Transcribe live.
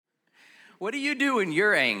What do you do when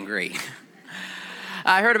you're angry?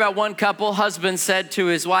 I heard about one couple, husband said to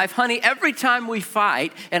his wife, honey, every time we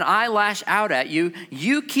fight and I lash out at you,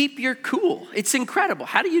 you keep your cool. It's incredible.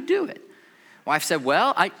 How do you do it? Wife said,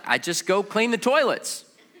 well, I just go clean the toilets.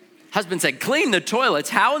 Husband said, clean the toilets?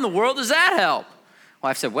 How in the world does that help?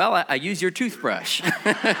 Wife said, well, I use your toothbrush.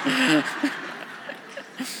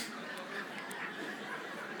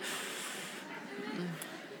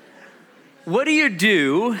 What do you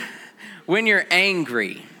do when you're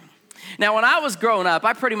angry? Now, when I was growing up,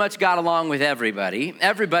 I pretty much got along with everybody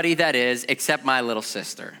that is, except my little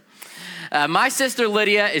sister. My sister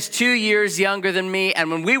Lydia is 2 years younger than me,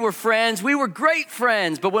 and when we were friends, we were great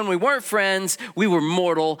friends, but when we weren't friends, we were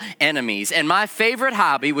mortal enemies. And my favorite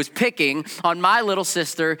hobby was picking on my little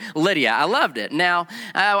sister Lydia. I loved it. Now,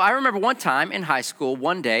 I remember one time in high school,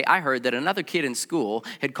 one day, I heard that another kid in school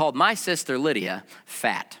had called my sister Lydia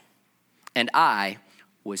fat, and I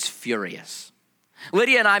was furious.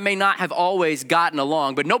 Lydia and I may not have always gotten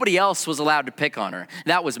along, but nobody else was allowed to pick on her.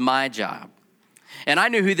 That was my job. And I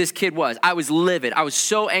knew who this kid was. I was livid. I was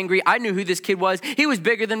so angry. I knew who this kid was. He was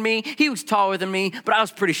bigger than me. He was taller than me, but I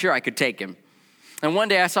was pretty sure I could take him. And one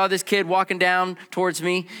day I saw this kid walking down towards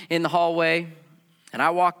me in the hallway, and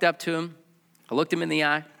I walked up to him. I looked him in the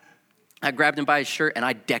eye. I grabbed him by his shirt, and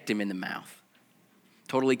I decked him in the mouth.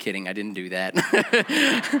 Totally kidding. I didn't do that.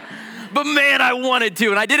 But man, I wanted to,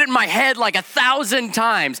 and I did it in my head like 1,000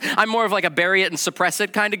 times. I'm more of like a bury it and suppress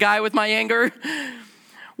it kind of guy with my anger.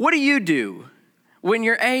 What do you do when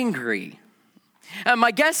you're angry?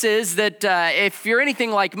 My guess is that if you're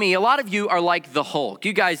anything like me, a lot of you are like the Hulk.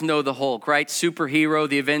 You guys know the Hulk, right? Superhero,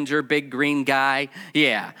 the Avenger, big green guy.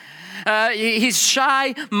 Yeah. He's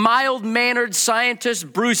shy, mild-mannered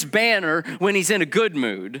scientist Bruce Banner when he's in a good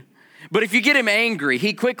mood. But if you get him angry,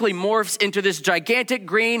 he quickly morphs into this gigantic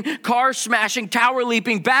green, car-smashing,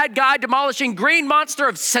 tower-leaping, bad guy demolishing green monster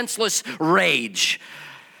of senseless rage.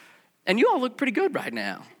 And you all look pretty good right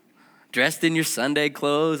now. Dressed in your Sunday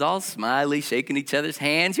clothes, all smiley, shaking each other's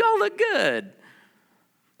hands. You all look good.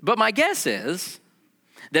 But my guess is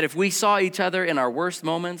that if we saw each other in our worst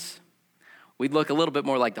moments, we'd look a little bit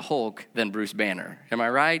more like the Hulk than Bruce Banner. Am I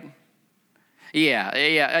right?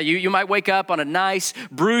 Yeah. You might wake up on a nice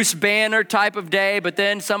Bruce Banner type of day, but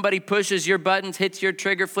then somebody pushes your buttons, hits your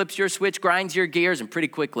trigger, flips your switch, grinds your gears, and pretty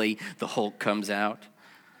quickly the Hulk comes out.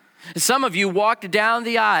 Some of you walked down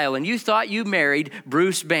the aisle and you thought you married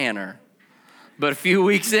Bruce Banner. But a few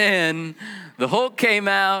weeks in, the Hulk came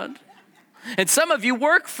out. And some of you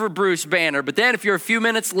work for Bruce Banner, but then if you're a few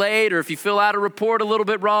minutes late or if you fill out a report a little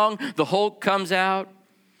bit wrong, the Hulk comes out.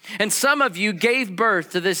 And some of you gave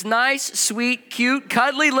birth to this nice, sweet, cute,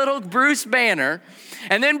 cuddly little Bruce Banner.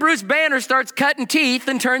 And then Bruce Banner starts cutting teeth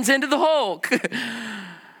and turns into the Hulk.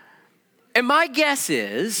 And my guess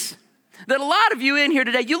is that a lot of you in here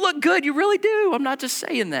today, you look good. You really do. I'm not just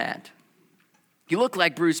saying that. You look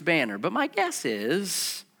like Bruce Banner. But my guess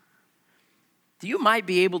is that you might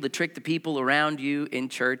be able to trick the people around you in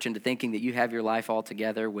church into thinking that you have your life all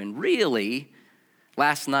together when really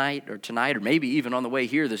last night or tonight or maybe even on the way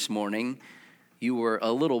here this morning, you were a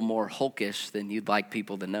little more hulkish than you'd like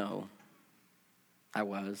people to know. I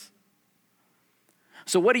was.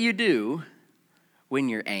 So what do you do when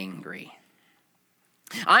you're angry?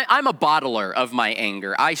 I'm a bottler of my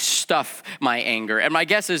anger. I stuff my anger. And my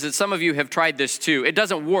guess is that some of you have tried this too. It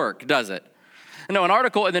doesn't work, does it? No, an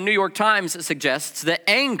article in the New York Times suggests that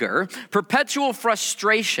anger, perpetual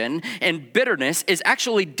frustration, and bitterness is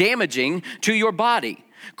actually damaging to your body.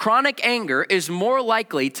 Chronic anger is more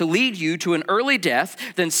likely to lead you to an early death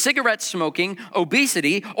than cigarette smoking,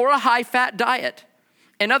 obesity, or a high-fat diet.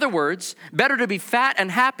 In other words, better to be fat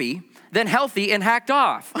and happy than healthy and hacked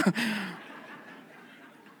off.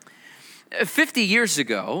 50 years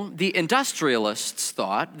ago, the industrialists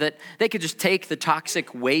thought that they could just take the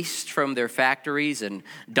toxic waste from their factories and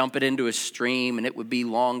dump it into a stream and it would be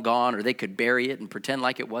long gone, or they could bury it and pretend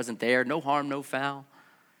like it wasn't there. No harm, no foul.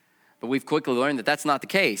 But we've quickly learned that that's not the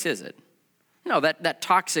case, is it? No, that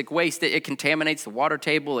toxic waste, it contaminates the water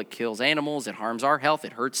table, it kills animals, it harms our health,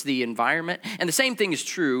 it hurts the environment. And the same thing is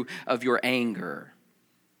true of your anger.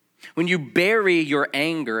 When you bury your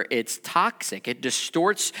anger, it's toxic. It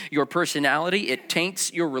distorts your personality. It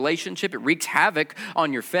taints your relationship. It wreaks havoc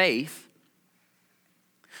on your faith.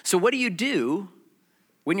 So what do you do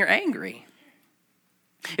when you're angry?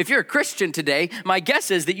 If you're a Christian today, my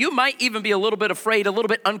guess is that you might even be a little bit afraid, a little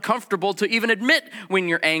bit uncomfortable to even admit when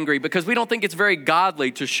you're angry because we don't think it's very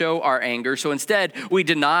godly to show our anger. So instead, we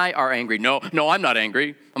deny our anger. No, I'm not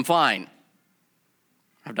angry. I'm fine.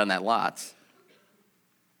 I've done that lots.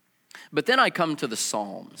 But then I come to the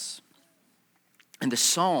Psalms. And the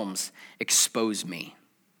Psalms expose me.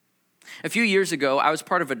 A few years ago, I was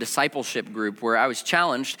part of a discipleship group where I was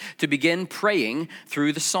challenged to begin praying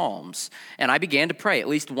through the Psalms. And I began to pray at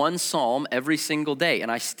least one psalm every single day,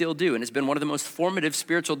 and I still do. And it's been one of the most formative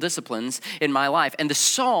spiritual disciplines in my life. And the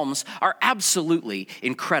Psalms are absolutely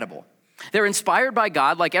incredible. They're inspired by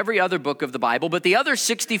God like every other book of the Bible, but the other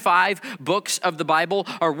 65 books of the Bible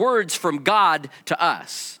are words from God to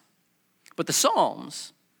us. But the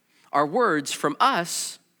Psalms are words from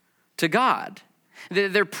us to God.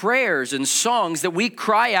 They're prayers and songs that we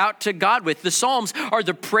cry out to God with. The Psalms are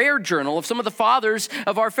the prayer journal of some of the fathers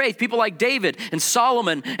of our faith, people like David and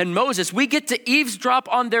Solomon and Moses. We get to eavesdrop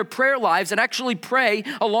on their prayer lives and actually pray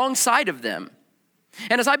alongside of them.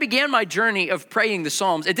 And as I began my journey of praying the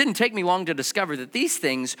Psalms, it didn't take me long to discover that these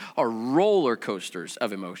things are roller coasters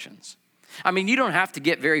of emotions. I mean, you don't have to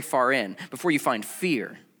get very far in before you find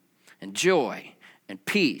fear and joy and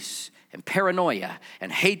peace and paranoia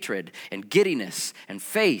and hatred and giddiness and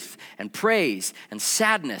faith and praise and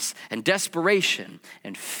sadness and desperation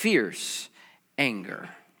and fierce anger.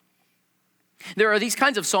 There are these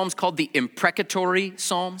kinds of psalms called the imprecatory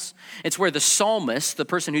psalms. It's where the psalmist, the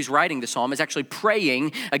person who's writing the psalm, is actually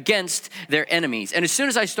praying against their enemies. And as soon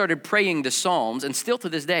as I started praying the psalms, and still to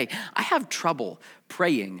this day, I have trouble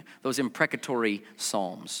praying those imprecatory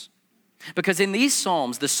psalms. Because in these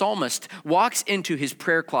psalms, the psalmist walks into his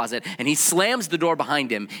prayer closet and he slams the door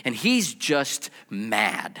behind him and he's just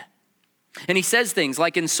mad. And he says things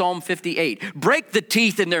like in Psalm 58, break the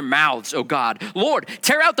teeth in their mouths, O God. Lord,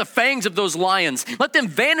 tear out the fangs of those lions. Let them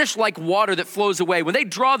vanish like water that flows away. When they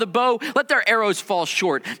draw the bow, let their arrows fall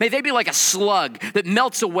short. May they be like a slug that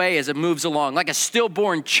melts away as it moves along, like a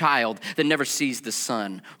stillborn child that never sees the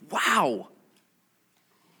sun. Wow.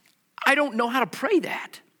 I don't know how to pray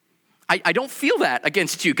that. I don't feel that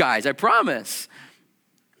against you guys, I promise.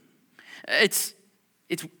 It's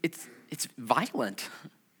violent.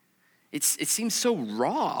 It seems so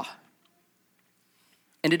raw.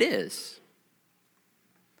 And it is.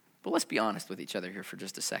 But let's be honest with each other here for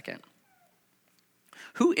just a second.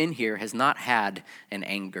 Who in here has not had an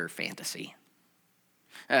anger fantasy?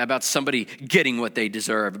 About somebody getting what they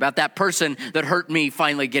deserve, about that person that hurt me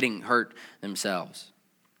finally getting hurt themselves.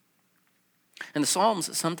 And the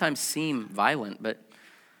Psalms sometimes seem violent, but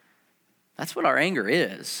that's what our anger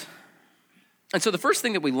is. And so the first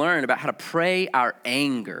thing that we learn about how to pray our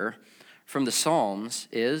anger from the Psalms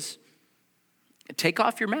is take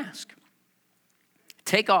off your mask.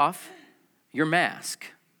 Take off your mask.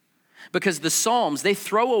 Because the Psalms, they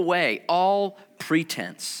throw away all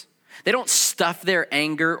pretense. They don't stuff their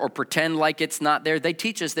anger or pretend like it's not there. They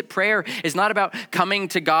teach us that prayer is not about coming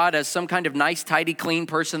to God as some kind of nice, tidy, clean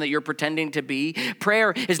person that you're pretending to be.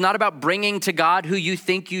 Prayer is not about bringing to God who you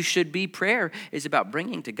think you should be. Prayer is about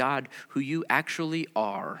bringing to God who you actually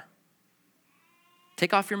are.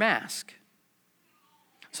 Take off your mask.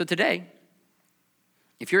 So today,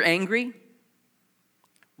 if you're angry,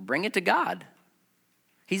 bring it to God.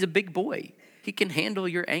 He's a big boy. He can handle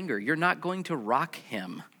your anger. You're not going to rock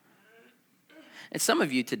him. And some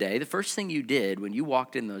of you today, the first thing you did when you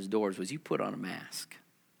walked in those doors was you put on a mask.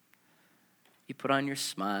 You put on your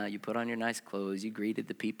smile, you put on your nice clothes, you greeted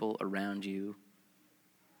the people around you.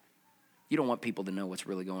 You don't want people to know what's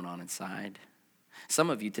really going on inside. Some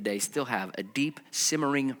of you today still have a deep,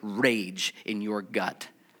 simmering rage in your gut.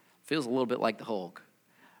 Feels a little bit like the Hulk,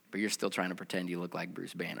 but you're still trying to pretend you look like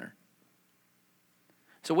Bruce Banner.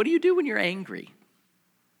 So what do you do when you're angry?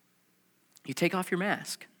 You take off your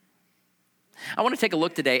mask. I want to take a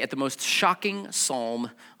look today at the most shocking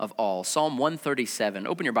psalm of all, Psalm 137.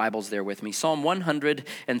 Open your Bibles there with me, Psalm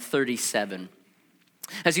 137.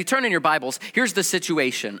 As you turn in your Bibles, here's the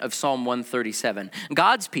situation of Psalm 137.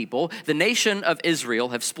 God's people, the nation of Israel,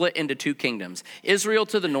 have split into two kingdoms, Israel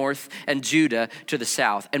to the north and Judah to the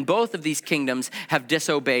south. And both of these kingdoms have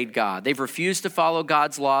disobeyed God. They've refused to follow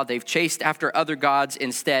God's law. They've chased after other gods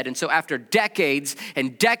instead. And so after decades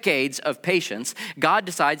and decades of patience, God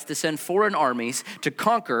decides to send foreign armies to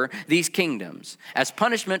conquer these kingdoms as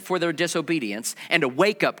punishment for their disobedience and a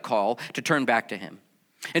wake-up call to turn back to him.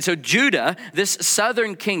 And so Judah, this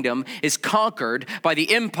southern kingdom, is conquered by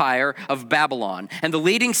the empire of Babylon. And the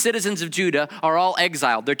leading citizens of Judah are all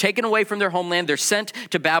exiled. They're taken away from their homeland. They're sent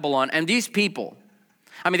to Babylon. And these people,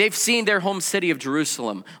 they've seen their home city of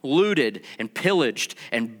Jerusalem looted and pillaged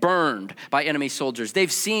and burned by enemy soldiers.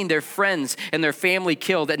 They've seen their friends and their family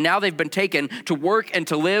killed. And now they've been taken to work and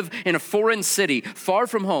to live in a foreign city, far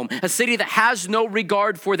from home, a city that has no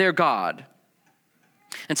regard for their God.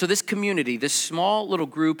 And so this community, this small little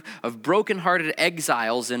group of brokenhearted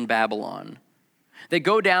exiles in Babylon, they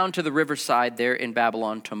go down to the riverside there in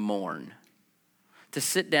Babylon to mourn. to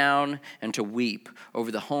sit down and to weep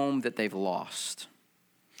over the home that they've lost.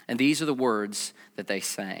 And these are the words that they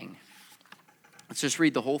sang. Let's just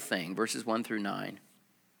read the whole thing, verses 1 through 9.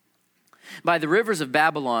 By the rivers of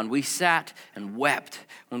Babylon, we sat and wept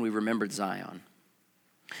when we remembered Zion.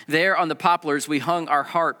 There on the poplars, we hung our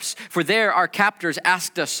harps, for there our captors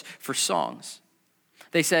asked us for songs.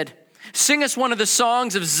 They said, "Sing us one of the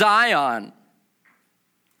songs of Zion."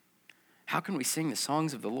 How can we sing the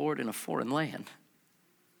songs of the Lord in a foreign land?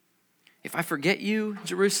 If I forget you,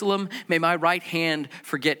 Jerusalem, may my right hand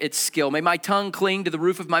forget its skill. May my tongue cling to the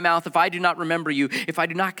roof of my mouth if I do not remember you, if I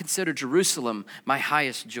do not consider Jerusalem my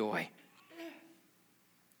highest joy.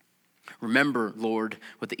 Remember, Lord,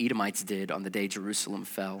 what the Edomites did on the day Jerusalem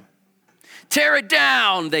fell. Tear it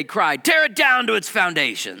down, they cried. Tear it down to its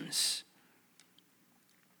foundations.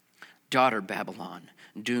 Daughter Babylon,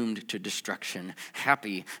 doomed to destruction.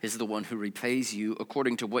 Happy is the one who repays you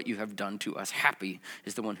according to what you have done to us. Happy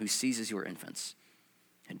is the one who seizes your infants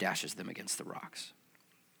and dashes them against the rocks.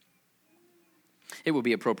 It would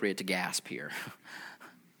be appropriate to gasp here.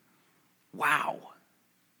 Wow.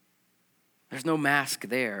 There's no mask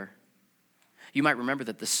there. You might remember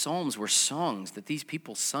that the Psalms were songs that these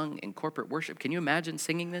people sung in corporate worship. Can you imagine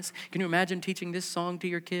singing this? Can you imagine teaching this song to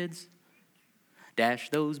your kids? Dash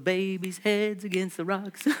those babies' heads against the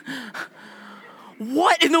rocks.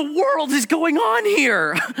 What in the world is going on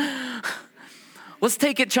here? Let's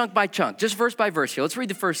take it chunk by chunk, just verse by verse here. Let's read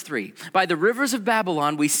the first three. By the rivers of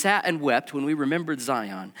Babylon, we sat and wept when we remembered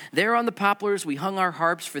Zion. There on the poplars, we hung our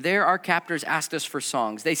harps, for there our captors asked us for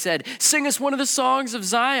songs. They said, "Sing us one of the songs of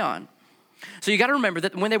Zion." So you got to remember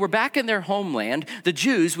that when they were back in their homeland, the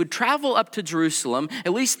Jews would travel up to Jerusalem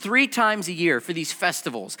at least 3 times a year for these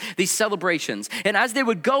festivals, these celebrations. And as they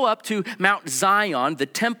would go up to Mount Zion, the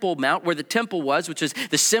Temple Mount, where the temple was, which is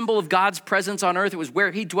the symbol of God's presence on earth, it was where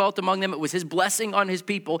he dwelt among them, it was his blessing on his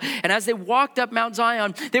people. And as they walked up Mount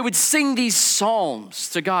Zion, they would sing these psalms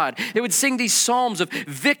to God. They would sing these psalms of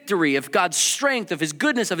victory, of God's strength, of his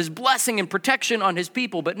goodness, of his blessing and protection on his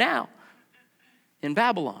people. But now, in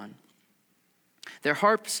Babylon, their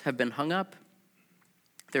harps have been hung up,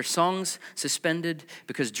 their songs suspended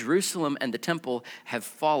because Jerusalem and the temple have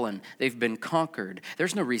fallen. They've been conquered.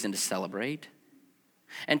 There's no reason to celebrate.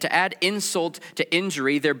 And to add insult to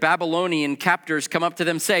injury, their Babylonian captors come up to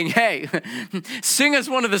them saying, "Hey, sing us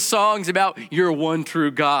one of the songs about your one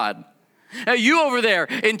true God. You over there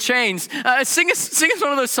in chains, sing us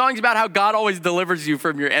one of those songs about how God always delivers you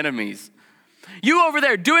from your enemies. You over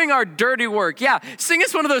there doing our dirty work. Yeah, sing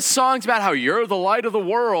us one of those songs about how you're the light of the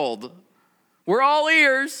world. We're all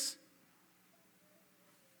ears."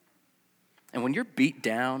 And when you're beat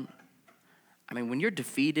down, when you're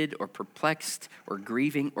defeated or perplexed or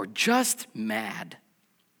grieving or just mad,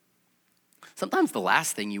 sometimes the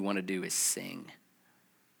last thing you want to do is sing.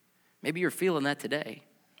 Maybe you're feeling that today.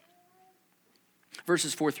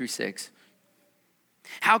 Verses 4 through 6.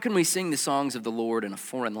 How can we sing the songs of the Lord in a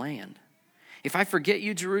foreign land? If I forget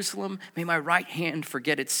you, Jerusalem, may my right hand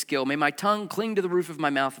forget its skill. May my tongue cling to the roof of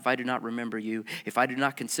my mouth if I do not remember you, if I do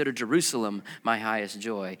not consider Jerusalem my highest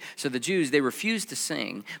joy. So the Jews, they refuse to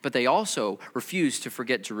sing, but they also refuse to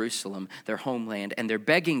forget Jerusalem, their homeland, and they're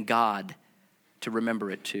begging God to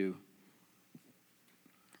remember it too.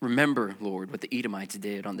 Remember, Lord, what the Edomites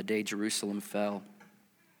did on the day Jerusalem fell.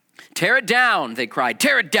 Tear it down, they cried.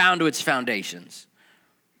 Tear it down to its foundations.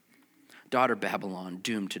 Daughter Babylon,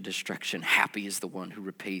 doomed to destruction. Happy is the one who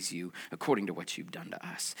repays you according to what you've done to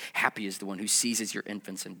us. Happy is the one who seizes your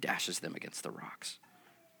infants and dashes them against the rocks.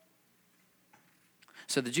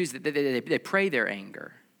 So the Jews, they pray their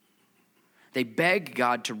anger. They beg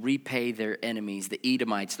God to repay their enemies, the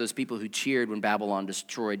Edomites, those people who cheered when Babylon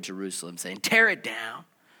destroyed Jerusalem, saying, "Tear it down."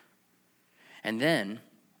 And then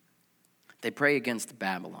they pray against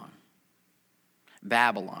Babylon.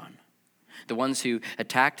 Babylon. The ones who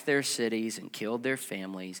attacked their cities and killed their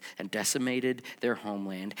families and decimated their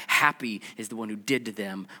homeland. Happy is the one who did to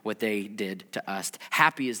them what they did to us.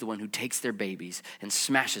 Happy is the one who takes their babies and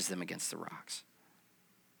smashes them against the rocks.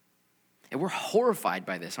 And we're horrified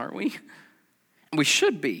by this, aren't we? And we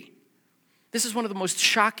should be. This is one of the most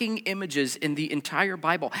shocking images in the entire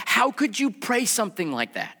Bible. How could you pray something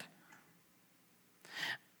like that?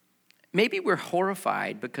 Maybe we're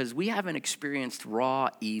horrified because we haven't experienced raw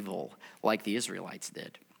evil like the Israelites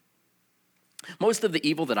did. Most of the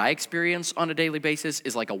evil that I experience on a daily basis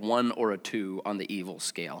is like a 1 or a 2 on the evil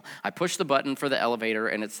scale. I push the button for the elevator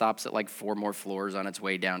and it stops at like 4 more floors on its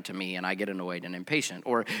way down to me and I get annoyed and impatient.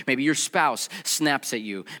 Or maybe your spouse snaps at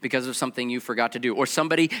you because of something you forgot to do. Or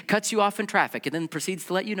somebody cuts you off in traffic and then proceeds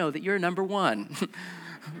to let you know that you're number 1.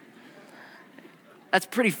 That's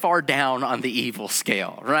pretty far down on the evil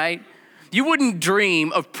scale, right? You wouldn't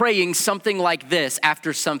dream of praying something like this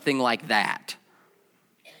after something like that.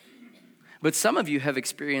 But some of you have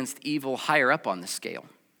experienced evil higher up on the scale.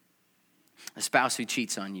 A spouse who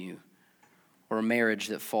cheats on you, or a marriage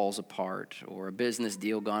that falls apart, or a business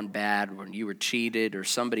deal gone bad when you were cheated, or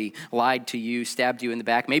somebody lied to you, stabbed you in the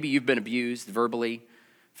back. Maybe you've been abused verbally,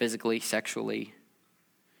 physically, sexually.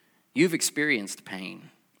 You've experienced pain,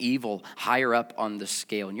 evil higher up on the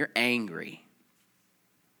scale, and you're angry.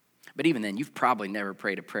 But even then, you've probably never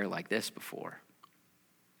prayed a prayer like this before.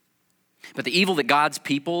 But the evil that God's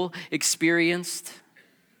people experienced,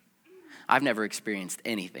 I've never experienced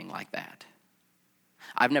anything like that.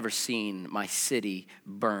 I've never seen my city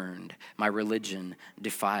burned, my religion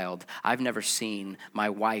defiled. I've never seen my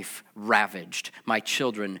wife ravaged, my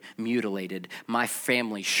children mutilated, my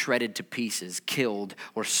family shredded to pieces, killed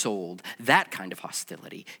or sold. That kind of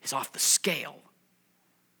hostility is off the scale.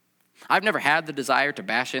 I've never had the desire to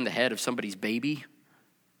bash in the head of somebody's baby,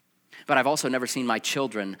 but I've also never seen my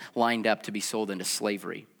children lined up to be sold into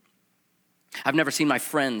slavery. I've never seen my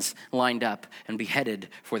friends lined up and beheaded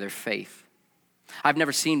for their faith. I've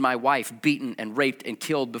never seen my wife beaten and raped and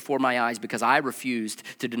killed before my eyes because I refused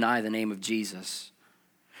to deny the name of Jesus.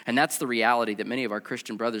 And that's the reality that many of our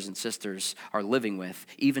Christian brothers and sisters are living with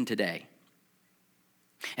even today.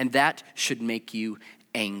 And that should make you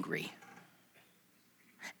angry.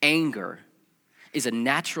 Anger is a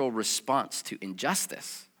natural response to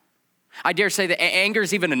injustice. I dare say that anger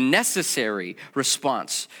is even a necessary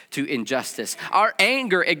response to injustice. Our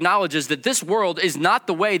anger acknowledges that this world is not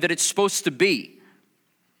the way that it's supposed to be.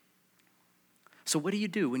 So what do you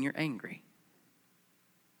do when you're angry?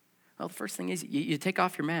 Well, the first thing is you take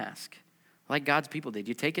off your mask, like God's people did.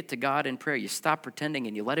 You take it to God in prayer. You stop pretending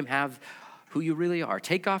and you let him have who you really are.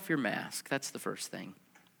 Take off your mask. That's the first thing.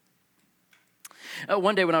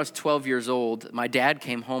 One day when I was 12 years old, my dad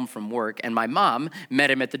came home from work and my mom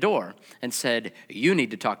met him at the door and said, "You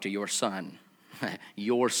need to talk to your son."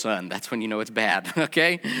 Your son, that's when you know it's bad,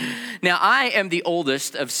 okay? Now, I am the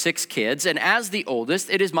oldest of 6 kids, and as the oldest,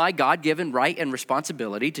 it is my God-given right and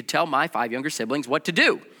responsibility to tell my 5 younger siblings what to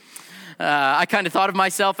do. I kind of thought of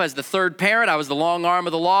myself as the third parent. I was the long arm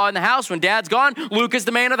of the law in the house. When Dad's gone, Luke is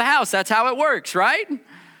the man of the house. That's how it works, right?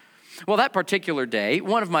 Well, that particular day,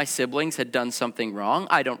 one of my siblings had done something wrong.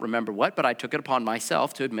 I don't remember what, but I took it upon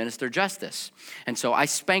myself to administer justice. And so I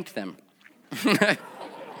spanked them.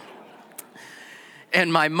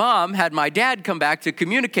 And my mom had my dad come back to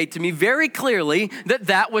communicate to me very clearly that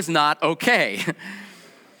that was not okay.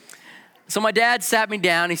 So my dad sat me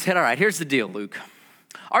down. He said, "All right, here's the deal, Luke.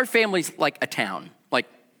 Our family's like a town, like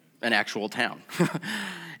an actual town.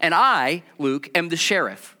 And I, Luke, am the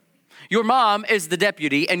sheriff. Your mom is the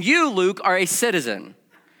deputy, and you, Luke, are a citizen.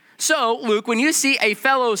 So, Luke, when you see a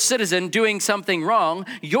fellow citizen doing something wrong,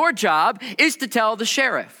 your job is to tell the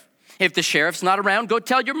sheriff. If the sheriff's not around, go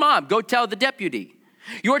tell your mom. Go tell the deputy.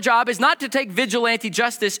 Your job is not to take vigilante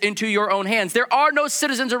justice into your own hands. There are no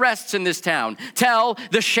citizens' arrests in this town. Tell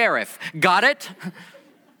the sheriff. Got it?"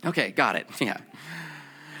 Okay, got it. Yeah.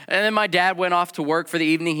 And then my dad went off to work for the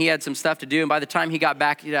evening. He had some stuff to do. And by the time he got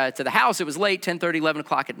back to the house, it was late, 10:30, 11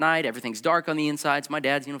 o'clock at night. Everything's dark on the inside. So my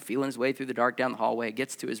dad's, feeling his way through the dark down the hallway.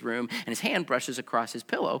 Gets to his room, and his hand brushes across his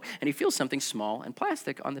pillow. And he feels something small and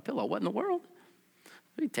plastic on the pillow. What in the world?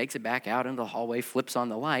 He takes it back out into the hallway, flips on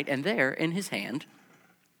the light. And there in his hand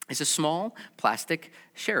is a small plastic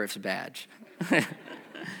sheriff's badge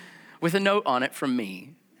with a note on it from me.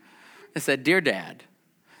 It said, "Dear Dad,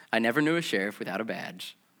 I never knew a sheriff without a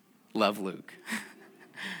badge. Love, Luke."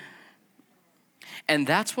 And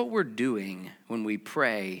that's what we're doing when we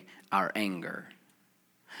pray our anger.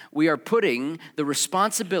 We are putting the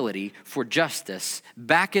responsibility for justice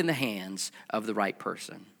back in the hands of the right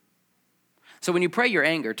person. So when you pray your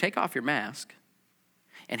anger, take off your mask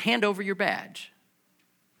and hand over your badge.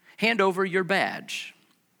 Hand over your badge.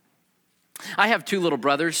 I have 2 little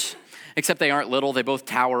brothers. Except they aren't little. They both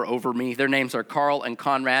tower over me. Their names are Carl and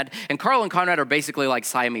Conrad. And Carl and Conrad are basically like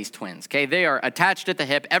Siamese twins, okay? They are attached at the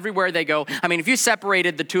hip everywhere they go. I mean, if you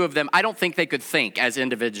separated the 2 of them, I don't think they could think as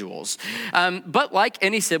individuals. But like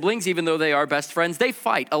any siblings, even though they are best friends, they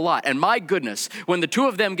fight a lot. And my goodness, when the 2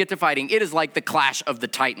 of them get to fighting, it is like the clash of the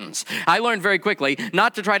titans. I learned very quickly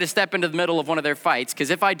not to try to step into the middle of one of their fights, because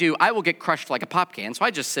if I do, I will get crushed like a pop can. So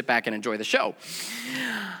I just sit back and enjoy the show.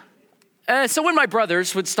 So when my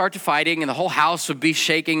brothers would start to fighting and the whole house would be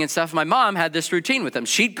shaking and stuff, my mom had this routine with them.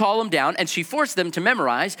 She'd call them down and she forced them to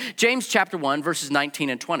memorize James chapter 1, verses 19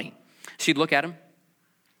 and 20. She'd look at them.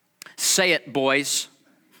 "Say it, boys."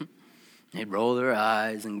 They'd roll their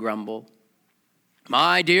eyes and grumble.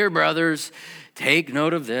 My dear brothers, take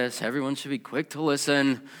note of this. Everyone should be quick to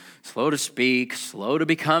listen, slow to speak, slow to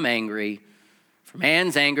become angry. For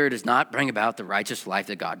man's anger does not bring about the righteous life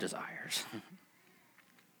that God desires.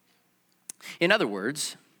 In other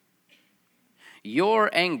words, your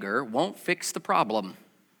anger won't fix the problem.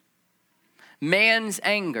 Man's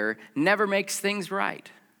anger never makes things right.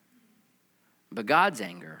 But God's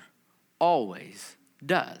anger always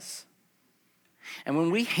does. And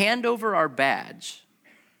when we hand over our badge,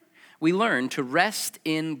 we learn to rest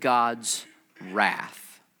in God's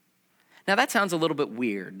wrath. Now that sounds a little bit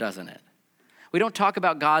weird, doesn't it? We don't talk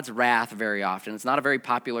about God's wrath very often. It's not a very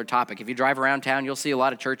popular topic. If you drive around town, you'll see a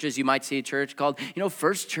lot of churches. You might see a church called,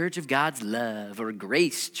 First Church of God's Love or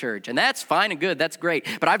Grace Church. And that's fine and good. That's great.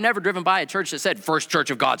 But I've never driven by a church that said First Church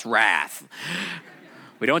of God's Wrath.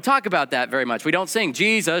 We don't talk about that very much. We don't sing,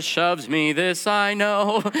 Jesus shoves me, this I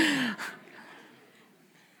know.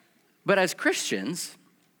 But as Christians,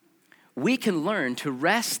 we can learn to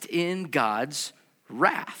rest in God's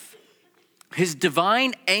wrath. His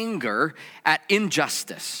divine anger at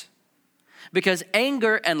injustice. Because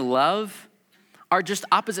anger and love are just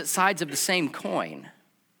opposite sides of the same coin.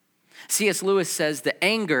 C.S. Lewis says the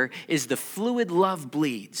anger is the fluid love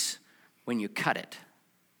bleeds when you cut it.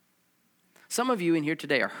 Some of you in here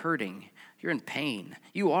today are hurting. You're in pain.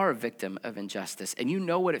 You are a victim of injustice, and you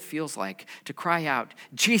know what it feels like to cry out,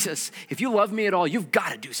 Jesus, if you love me at all, you've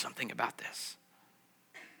got to do something about this.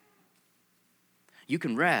 You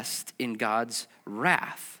can rest in God's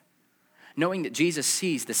wrath, knowing that Jesus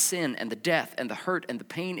sees the sin and the death and the hurt and the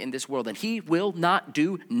pain in this world, and he will not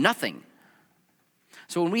do nothing.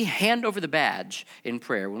 So when we hand over the badge in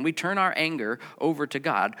prayer, when we turn our anger over to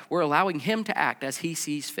God, we're allowing him to act as he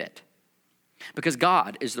sees fit. Because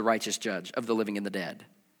God is the righteous judge of the living and the dead,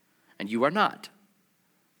 and you are not.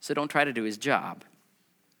 So don't try to do his job.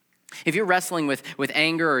 If you're wrestling with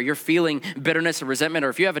anger, or you're feeling bitterness or resentment, or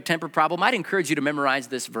if you have a temper problem, I'd encourage you to memorize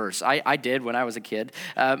this verse. I did when I was a kid.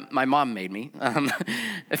 My mom made me.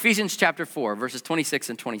 Ephesians chapter 4, verses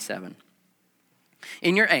 26 and 27.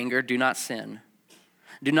 In your anger, do not sin.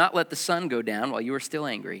 Do not let the sun go down while you are still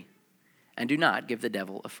angry, and do not give the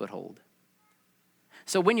devil a foothold.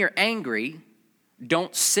 So when you're angry,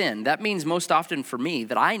 don't sin. That means most often for me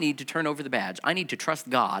that I need to turn over the badge. I need to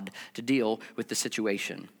trust God to deal with the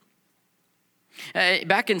situation.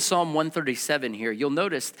 Back in Psalm 137 here, you'll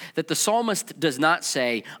notice that the psalmist does not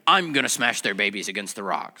say, I'm going to smash their babies against the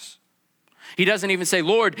rocks. He doesn't even say,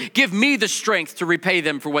 Lord, give me the strength to repay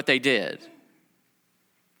them for what they did.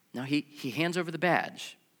 No, he hands over the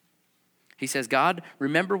badge. He says, God,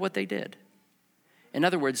 remember what they did. In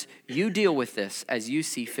other words, you deal with this as you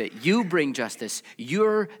see fit. You bring justice.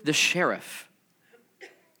 You're the sheriff.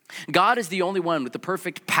 God is the only one with the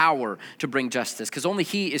perfect power to bring justice, because only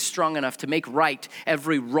he is strong enough to make right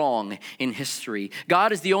every wrong in history.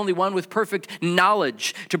 God is the only one with perfect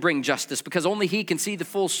knowledge to bring justice, because only he can see the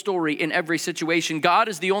full story in every situation. God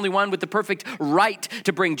is the only one with the perfect right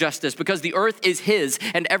to bring justice, because the earth is his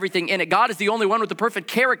and everything in it. God is the only one with the perfect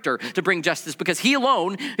character to bring justice, because he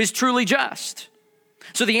alone is truly just.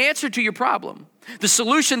 So the answer to your problem, the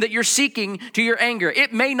solution that you're seeking to your anger,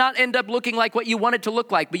 it may not end up looking like what you want it to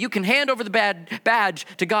look like, but you can hand over the badge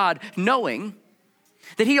to God knowing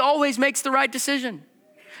that he always makes the right decision.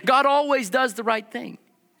 God always does the right thing.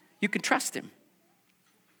 You can trust him.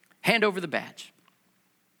 Hand over the badge.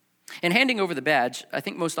 And handing over the badge, I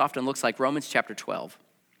think most often looks like Romans chapter 12,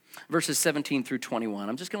 verses 17 through 21.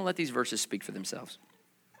 I'm just going to let these verses speak for themselves.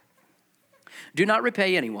 Do not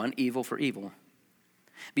repay anyone evil for evil.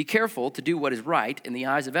 Be careful to do what is right in the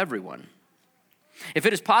eyes of everyone. If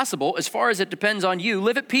it is possible, as far as it depends on you,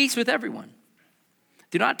 live at peace with everyone.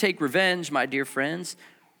 Do not take revenge, my dear friends,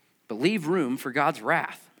 but leave room for God's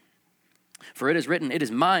wrath. For it is written, it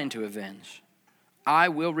is mine to avenge. I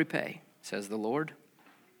will repay, says the Lord.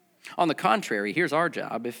 On the contrary, here's our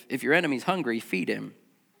job. If your enemy's hungry, feed him.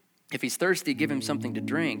 If he's thirsty, give him something to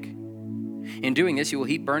drink. In doing this, you will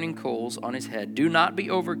heap burning coals on his head. Do not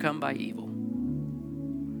be overcome by evil,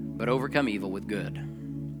 but overcome evil with good.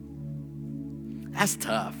 That's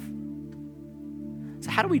tough.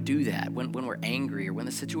 So how do we do that when we're angry or when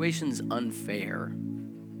the situation's unfair?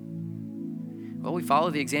 Well, we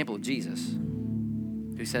follow the example of Jesus,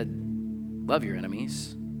 who said, love your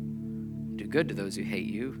enemies, do good to those who hate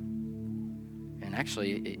you. And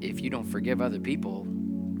actually, if you don't forgive other people,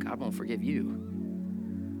 God won't forgive you.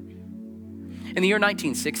 In the year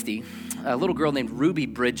 1960, a little girl named Ruby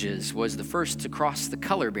Bridges was the first to cross the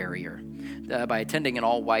color barrier by attending an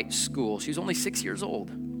all-white school. She was only 6 years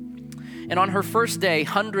old. And on her first day,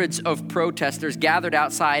 hundreds of protesters gathered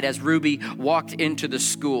outside as Ruby walked into the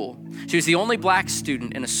school. She was the only black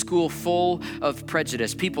student in a school full of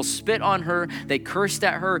prejudice. People spit on her, they cursed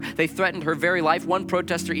at her, they threatened her very life. One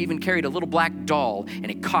protester even carried a little black doll in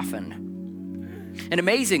a coffin. And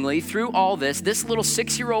amazingly, through all this little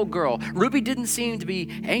 6-year-old girl, Ruby didn't seem to be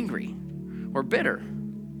angry or bitter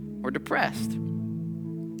or depressed.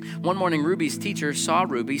 One morning, Ruby's teacher saw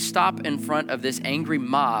Ruby stop in front of this angry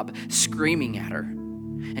mob screaming at her.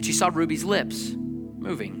 And she saw Ruby's lips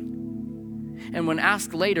moving. And when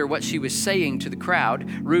asked later what she was saying to the crowd,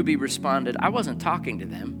 Ruby responded, "I wasn't talking to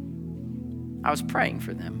them. I was praying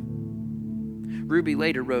for them." Ruby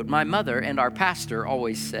later wrote, "My mother and our pastor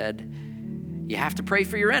always said, you have to pray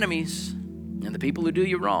for your enemies and the people who do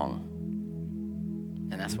you wrong."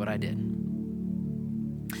 And that's what I did.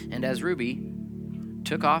 And as Ruby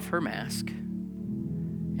took off her mask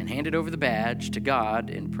and handed over the badge to God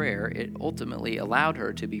in prayer, it ultimately allowed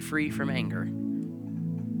her to be free from anger.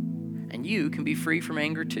 And you can be free from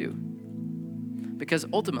anger too. Because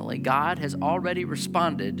ultimately, God has already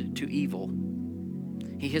responded to evil.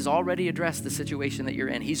 He has already addressed the situation that you're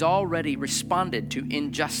in. He's already responded to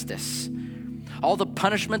injustice. All the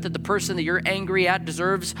punishment that the person that you're angry at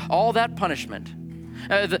deserves, all that punishment.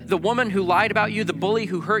 The woman who lied about you, the bully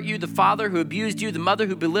who hurt you, the father who abused you, the mother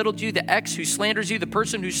who belittled you, the ex who slanders you, the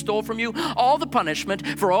person who stole from you, all the punishment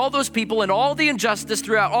for all those people and all the injustice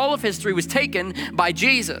throughout all of history was taken by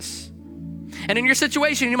Jesus. And in your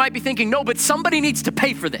situation, you might be thinking, no, but somebody needs to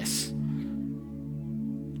pay for this.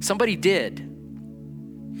 Somebody did.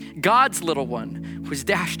 God's little one was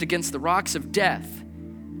dashed against the rocks of death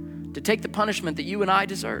to take the punishment that you and I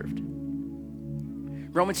deserved.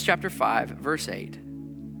 Romans chapter 5, verse 8.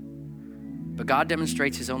 But God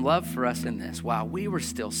demonstrates his own love for us in this: while we were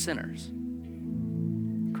still sinners,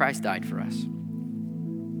 Christ died for us.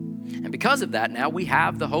 And because of that, now we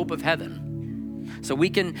have the hope of heaven. So we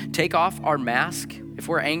can take off our mask. If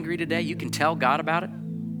we're angry today, you can tell God about it.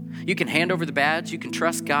 You can hand over the badge. You can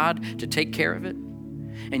trust God to take care of it.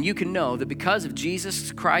 And you can know that because of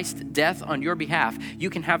Jesus Christ's death on your behalf, you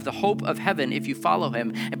can have the hope of heaven if you follow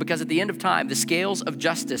him. And because at the end of time, the scales of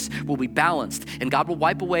justice will be balanced and God will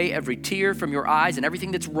wipe away every tear from your eyes, and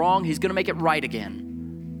everything that's wrong, he's going to make it right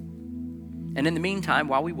again. And in the meantime,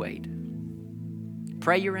 while we wait,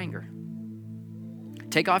 pray your anger.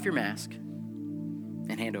 Take off your mask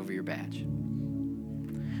and hand over your badge.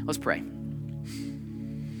 Let's pray.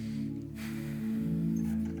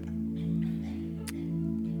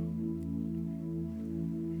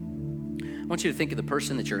 I want you to think of the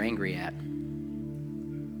person that you're angry at.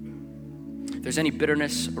 If there's any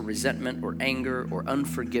bitterness or resentment or anger or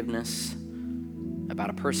unforgiveness about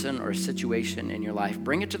a person or a situation in your life,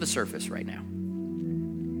 bring it to the surface right now.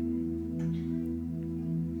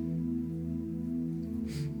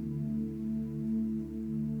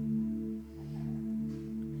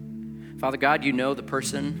 Father God, you know the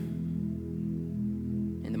person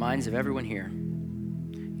in the minds of everyone here.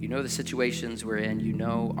 You know the situations we're in. You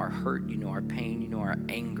know our hurt. You know our pain. You know our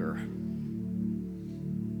anger.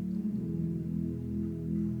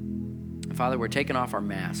 And Father, we're taking off our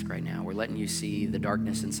mask right now. We're letting you see the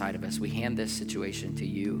darkness inside of us. We hand this situation to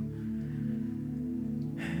you.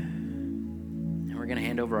 And we're going to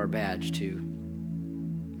hand over our badge too.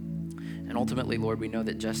 And ultimately, Lord, we know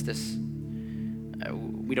that justice,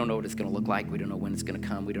 we don't know what it's going to look like. We don't know when it's going to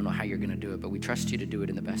come. We don't know how you're going to do it. But we trust you to do it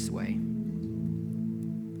in the best way.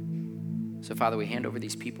 So, Father, we hand over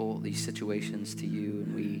these people, these situations to you,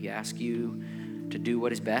 and we ask you to do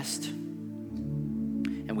what is best.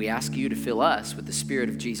 And we ask you to fill us with the Spirit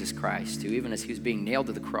of Jesus Christ, who, even as he was being nailed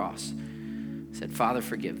to the cross, said, Father,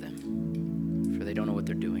 forgive them, for they don't know what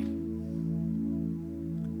they're doing.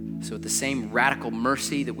 So with the same radical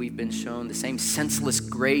mercy that we've been shown, the same senseless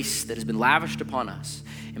grace that has been lavished upon us,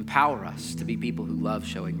 empower us to be people who love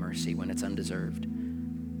showing mercy when it's undeserved,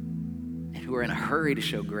 and who are in a hurry to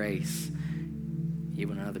show grace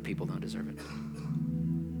even when other people don't deserve it.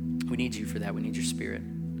 We need you for that. We need your Spirit.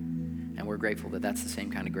 And we're grateful that that's the same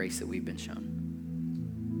kind of grace that we've been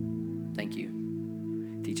shown. Thank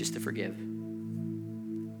you. Teach us to forgive.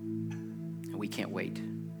 And we can't wait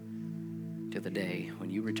till the day when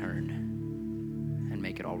you return and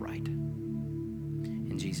make it all right.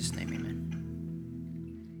 In Jesus' name, amen.